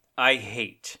I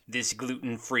hate this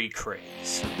gluten-free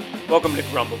craze. Welcome to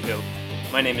Grumble Goat.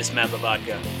 My name is Matt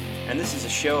Lavadka, and this is a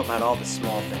show about all the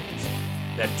small things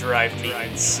that drive me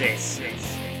insane.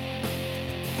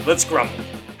 Let's grumble.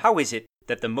 How is it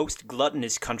that the most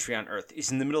gluttonous country on earth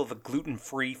is in the middle of a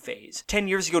gluten-free phase? 10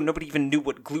 years ago, nobody even knew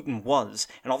what gluten was,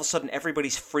 and all of a sudden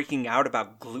everybody's freaking out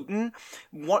about gluten.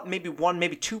 Maybe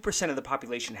 2% of the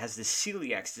population has this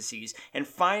celiac disease, and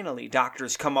finally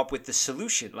doctors come up with the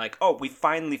solution, like, oh, we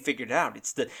finally figured it out.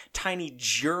 It's the tiny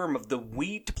germ of the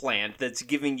wheat plant that's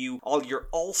giving you all your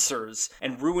ulcers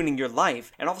and ruining your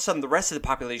life, and all of a sudden the rest of the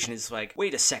population is like,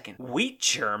 wait a second, wheat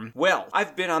germ? Well,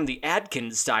 I've been on the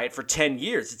Atkins diet for 10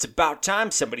 years. It's about time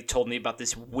somebody told me about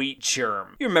this wheat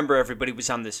germ. You remember everybody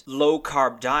was on this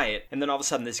low-carb diet, and then all of a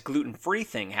sudden this gluten-free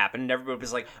thing happened, and everybody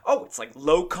was like, oh, it's like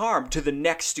low-carb to the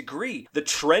next degree. The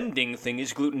trending thing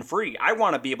is gluten-free. I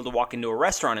want to be able to walk into a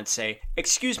restaurant and say,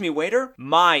 excuse me, waiter,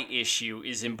 my issue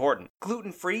is important.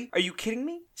 Gluten-free? Are you kidding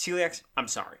me? Celiacs? I'm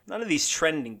sorry. None of these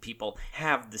trending people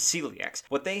have the celiacs.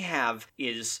 What they have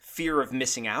is fear of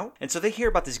missing out. And so they hear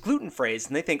about this gluten phrase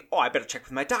and they think, oh, I better check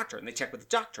with my doctor. And they check with the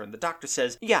doctor. And the doctor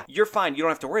says, yeah, you're fine. You don't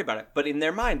have to worry about it. But in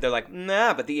their mind, they're like,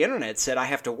 nah, but the internet said I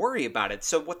have to worry about it.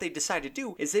 So what they decide to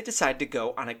do is they decide to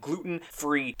go on a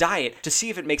gluten-free diet to see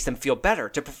if it makes them feel better,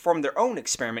 to perform their own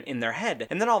experiment in their head.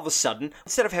 And then all of a sudden,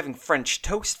 instead of having French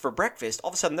toast for breakfast, all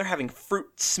of a sudden they're having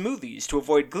fruit smoothies to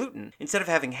avoid gluten. Instead of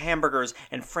having hamburgers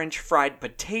and French fried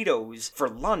potatoes for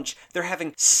lunch, they're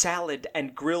having salad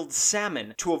and grilled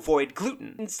salmon to avoid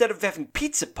gluten. Instead of having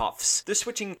pizza puffs, they're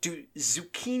switching to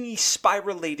zucchini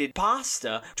spiralated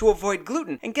pasta to avoid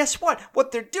gluten. And guess what?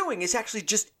 What they're doing is actually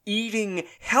just eating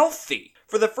healthy.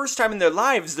 For the first time in their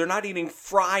lives, they're not eating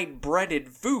fried, breaded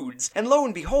foods. And lo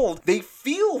and behold, they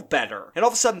feel better. And all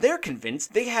of a sudden, they're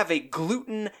convinced they have a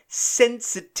gluten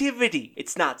sensitivity.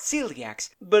 It's not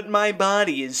celiacs, but my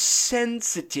body is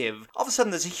sensitive. All of a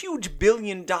sudden, there's a huge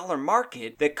billion-dollar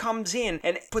market that comes in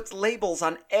and puts labels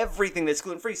on everything that's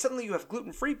gluten-free. Suddenly, you have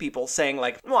gluten-free people saying,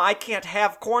 like, well, I can't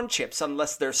have corn chips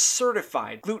unless they're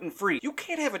certified gluten-free. You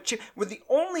can't have a chip where the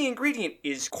only ingredient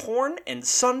is corn and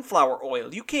sunflower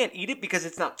oil. You can't eat it because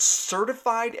it's not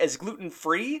certified as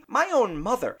gluten-free. My own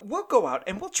mother will go out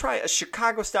and we'll try a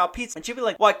Chicago-style pizza, and she'll be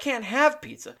like, well, I can't have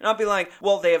pizza. And I'll be like,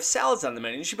 well, they have salads on the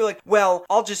menu. And she'll be like, well,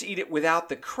 I'll just eat it without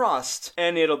the crust,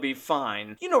 and it'll be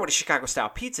fine. You know what a Chicago-style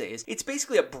pizza is. It's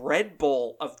basically a bread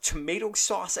bowl of tomato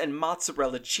sauce and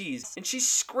mozzarella cheese, and she's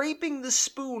scraping the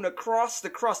spoon across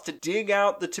the crust to dig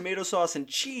out the tomato sauce and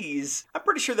cheese. I'm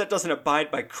pretty sure that doesn't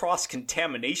abide by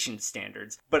cross-contamination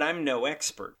standards, but I'm no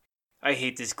expert. I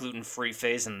hate this gluten-free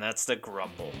phase, and that's the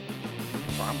grumble.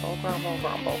 Grumble, grumble,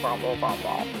 grumble, grumble,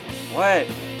 grumble. What?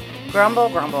 Grumble,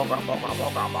 grumble, grumble,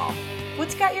 grumble, grumble.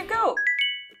 What's got your goat?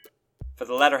 For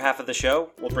the latter half of the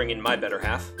show, we'll bring in my better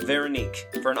half, Veronique,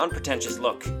 for an unpretentious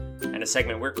look, and a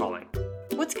segment we're calling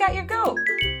What's got your goat?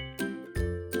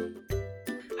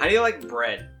 How do you like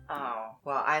bread? Oh,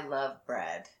 well, I love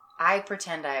bread. I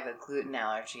pretend I have a gluten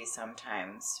allergy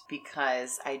sometimes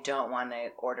because I don't want to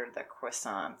order the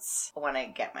croissants when I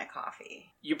get my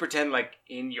coffee. You pretend like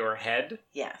in your head?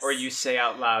 Yes. Or you say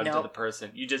out loud to Nope. the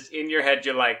person. You just, in your head,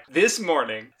 you're like, this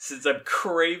morning, since I'm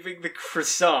craving the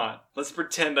croissant, let's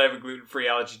pretend I have a gluten-free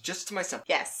allergy just to myself.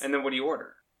 Yes. And then what do you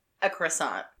order? A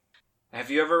croissant.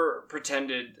 Have you ever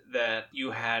pretended that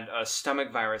you had a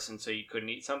stomach virus and so you couldn't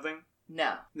eat something?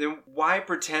 No. Then why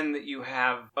pretend that you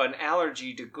have an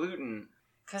allergy to gluten?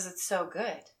 Because it's so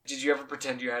good. Did you ever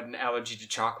pretend you had an allergy to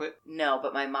chocolate? No,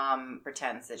 but my mom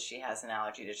pretends that she has an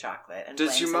allergy to chocolate and Does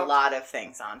blames your mom- a lot of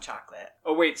things on chocolate.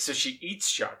 Oh wait, so she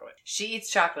eats chocolate. She eats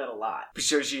chocolate a lot.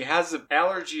 So she has an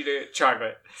allergy to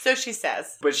chocolate, So she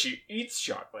says. but she eats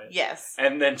chocolate. Yes.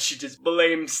 And then she just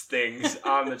blames things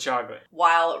on the chocolate.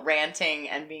 While ranting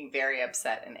and being very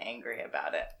upset and angry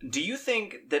about it. Do you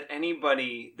think that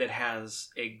anybody that has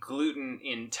a gluten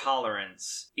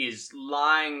intolerance is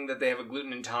lying that they have a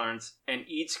gluten intolerance and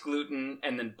eats gluten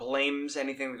and then blames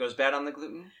anything that goes bad on the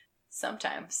gluten?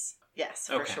 Sometimes. Yes,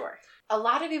 for Okay. sure. A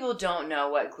lot of people don't know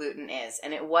what gluten is,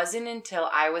 and it wasn't until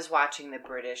I was watching the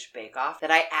British Bake Off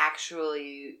that I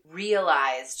actually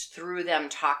realized through them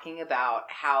talking about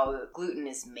how gluten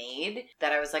is made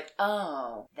that I was like,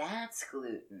 oh, that's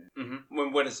gluten.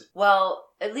 Mm-hmm. What is it? Well,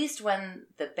 at least when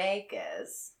the bake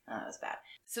is... Oh, that was bad.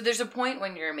 So there's a point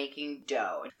when you're making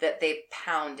dough that they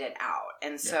pound it out.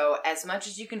 And so as much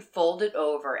as you can fold it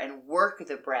over and work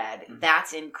the bread,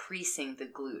 that's increasing the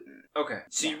gluten. Okay,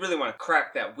 so you really want to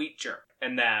crack that wheat germ,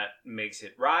 and that makes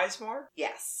it rise more?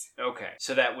 Yes. Okay,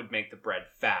 so that would make the bread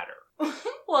fatter.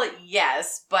 Well,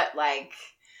 yes, but like...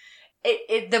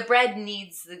 The bread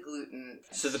needs the gluten.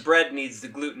 So the bread needs the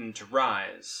gluten to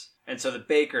rise, and so the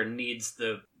baker needs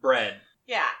the bread.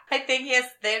 Yeah, I think, yes,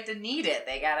 they have to knead it.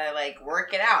 They gotta,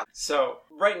 work it out. So,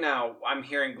 right now, I'm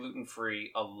hearing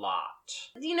gluten-free a lot.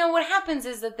 You know, what happens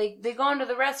is that they go into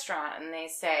the restaurant and they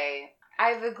say, I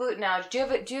have a gluten allergy.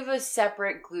 Do you have a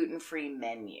separate gluten-free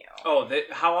menu? Oh,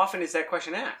 how often is that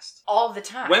question asked? All the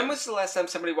time. When was the last time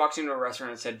somebody walked into a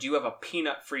restaurant and said, do you have a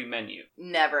peanut-free menu?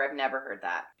 Never. I've never heard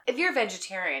that. If you're a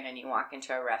vegetarian and you walk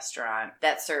into a restaurant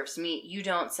that serves meat, you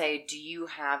don't say, do you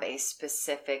have a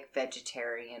specific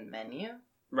vegetarian menu?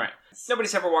 Right.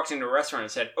 Nobody's ever walked into a restaurant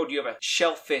and said, oh, do you have a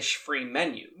shellfish-free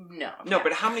menu? No. No,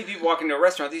 but how many people walk into a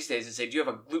restaurant these days and say, do you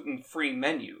have a gluten-free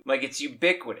menu? It's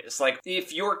ubiquitous.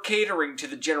 If you're catering to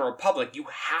the general public, you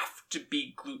have to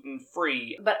be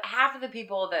gluten-free. But half of the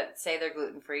people that say they're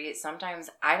gluten-free, sometimes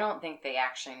I don't think they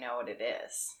actually know what it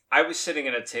is. I was sitting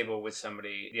at a table with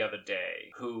somebody the other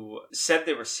day who said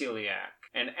they were celiac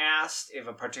and asked if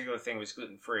a particular thing was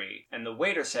gluten-free. And the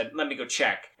waiter said, let me go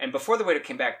check. And before the waiter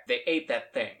came back, they ate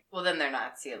that thing. Well, then they're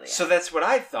not celiac. So that's what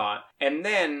I thought. And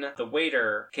then the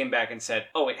waiter came back and said,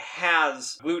 oh, it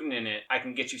has gluten in it. I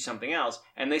can get you something else.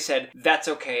 And they said, that's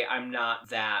okay. I'm not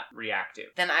that reactive.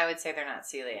 Then I would say they're not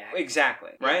celiac.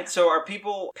 Exactly. Right? Yeah. So are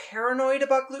people paranoid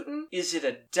about gluten? Is it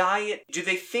a diet? Do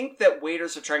they think that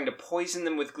waiters are trying to poison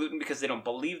them with gluten because they don't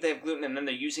believe they have gluten and then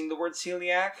they're using the word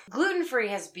celiac? Gluten-free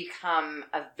has become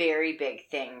a very big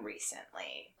thing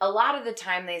recently. A lot of the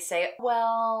time they say,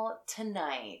 well,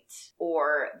 tonight.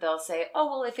 Or they'll say, oh,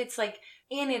 well, if it's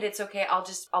in it, it's okay.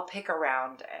 I'll pick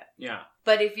around it. Yeah.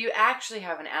 But if you actually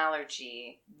have an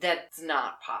allergy, that's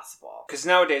not possible. Because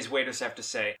nowadays waiters have to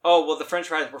say, oh, well, the french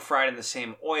fries were fried in the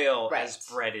same oil Right. as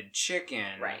breaded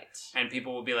chicken. Right. And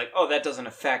people will be like, oh, that doesn't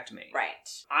affect me. Right.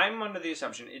 I'm under the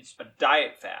assumption it's a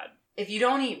diet fad. If you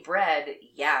don't eat bread,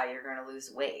 yeah, you're going to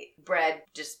lose weight. Bread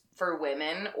just for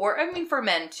women, or for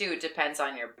men too, it depends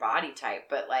on your body type.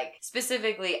 But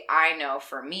specifically, I know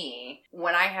for me,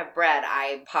 when I have bread,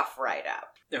 I puff right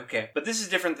up. Okay, but this is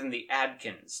different than the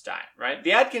Atkins diet, right?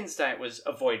 The Atkins diet was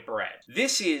avoid bread.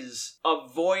 This is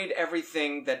avoid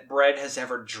everything that bread has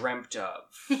ever dreamt of.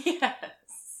 Yes.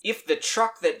 If the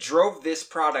truck that drove this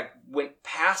product went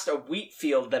past a wheat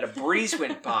field that a breeze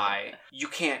went by, you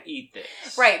can't eat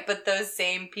this. Right, but those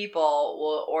same people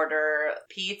will order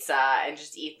pizza and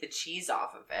just eat the cheese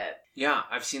off of it. Yeah,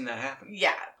 I've seen that happen.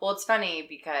 Yeah. Well, it's funny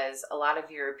because a lot of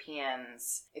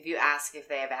Europeans, if you ask if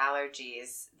they have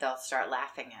allergies, they'll start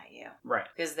laughing at you. Right.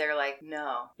 Because they're like,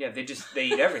 no. Yeah, they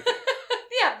eat everything.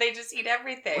 Yeah, they just eat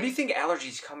everything. Where do you think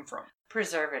allergies come from?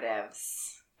 Preservatives.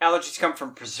 Allergies come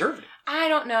from preservatives. I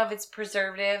don't know if it's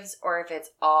preservatives or if it's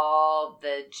all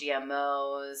the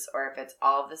GMOs or if it's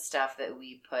all the stuff that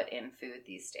we put in food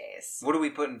these days. What do we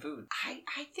put in food? I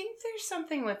think there's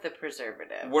something with the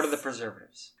preservatives. What are the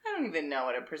preservatives? I don't even know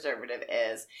what a preservative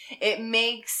is. It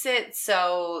makes it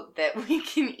so that we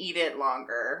can eat it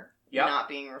longer, not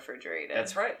being refrigerated.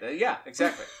 That's right. Yeah,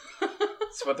 exactly.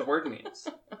 That's what the word means.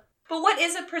 But what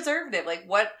is a preservative?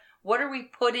 What are we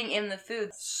putting in the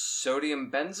food? Sodium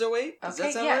benzoate? Does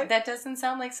that sound yeah, right? that doesn't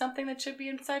sound like something that should be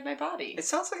inside my body. It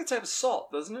sounds like a type of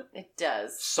salt, doesn't it? It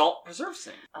does. Salt preserves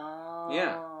things. Oh.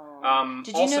 Yeah.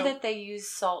 Did you know that they use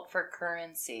salt for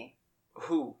currency?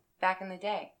 Who? Back in the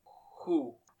day.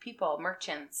 Who? People,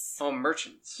 merchants. Oh,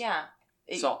 merchants. Yeah.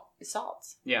 Salt.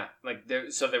 Salt. Yeah. There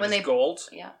was gold.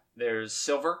 Yeah. There's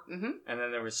silver. Mm-hmm. And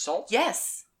then there was salt.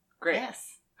 Yes. Great.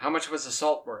 Yes. How much was the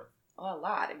salt worth? Oh, a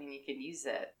lot. I mean, you can use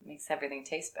it. It makes everything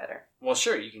taste better. Well,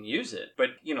 sure, you can use it. But,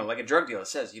 like a drug dealer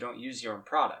says, you don't use your own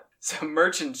product. So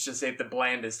merchants just ate the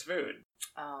blandest food.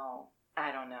 Oh,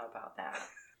 I don't know about that.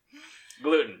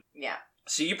 Gluten. Yeah.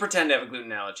 So you pretend to have a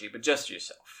gluten allergy, but just to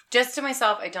yourself. Just to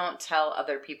myself. I don't tell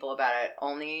other people about it.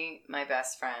 Only my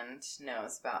best friend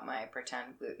knows about my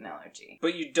pretend gluten allergy.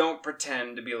 But you don't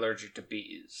pretend to be allergic to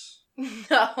bees.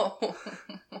 No.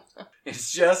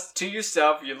 It's just to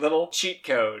yourself, your little cheat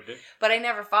code. But I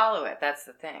never follow it. That's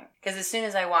the thing. Because as soon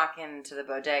as I walk into the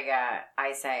bodega,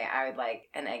 I say I would like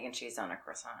an egg and cheese on a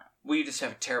croissant. Well, you just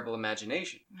have a terrible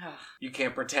imagination. Ugh. You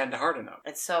can't pretend hard enough.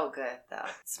 It's so good, though.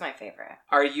 It's my favorite.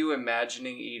 Are you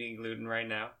imagining eating gluten right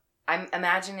now? I'm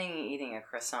imagining eating a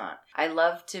croissant. I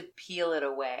love to peel it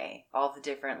away, all the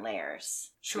different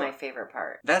layers. Sure. It's my favorite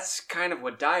part. That's kind of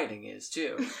what dieting is,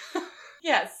 too.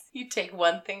 Yes, you take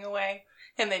one thing away,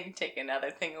 and then you take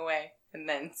another thing away, and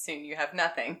then soon you have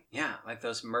nothing. Yeah, like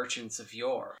those merchants of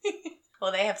yore.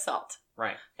 Well, they have salt.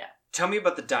 Right. Yeah. Tell me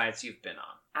about the diets you've been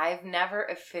on. I've never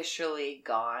officially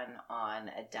gone on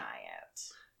a diet.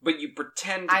 But you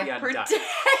pretend to be on diets.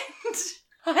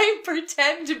 I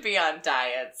pretend to be on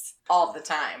diets all the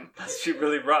time. Must be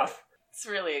really rough. It's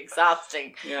really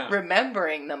exhausting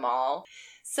remembering them all.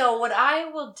 So what I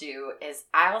will do is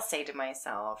I'll say to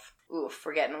myself, oof,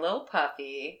 we're getting a little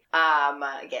puffy,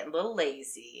 getting a little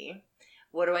lazy.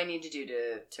 What do I need to do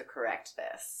to correct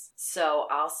this? So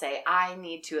I'll say I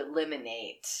need to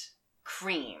eliminate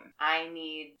cream. I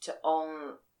need to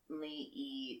only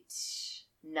eat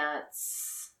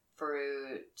nuts,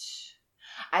 fruit.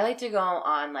 I like to go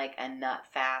on like a nut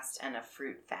fast and a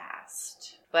fruit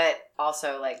fast, but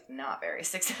also like not very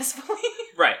successfully.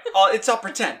 Right. It's all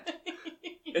pretend.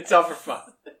 It's all for fun.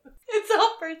 It's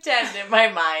all pretend in my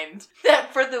mind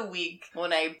that for the week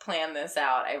when I planned this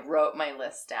out, I wrote my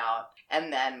list out,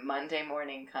 and then Monday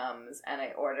morning comes and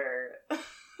I order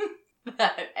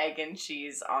that egg and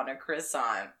cheese on a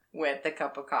croissant with a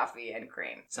cup of coffee and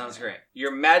cream. Sounds great.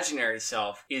 Your imaginary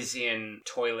self is in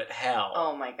toilet hell.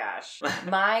 Oh my gosh.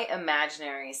 My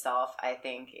imaginary self, I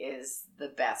think, is the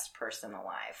best person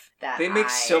alive. They make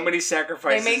so many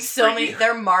sacrifices. They make so many.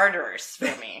 They're martyrs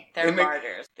for me. They're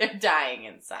martyrs. They're dying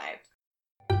inside.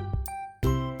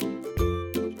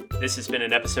 This has been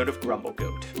an episode of Grumble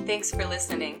Goat. Thanks for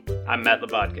listening. I'm Matt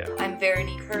Labodka. I'm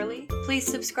Veronique Hurley. Please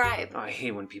subscribe. I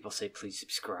hate when people say please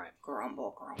subscribe.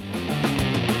 Grumble, grumble.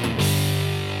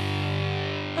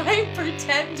 I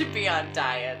pretend to be on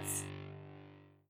diets.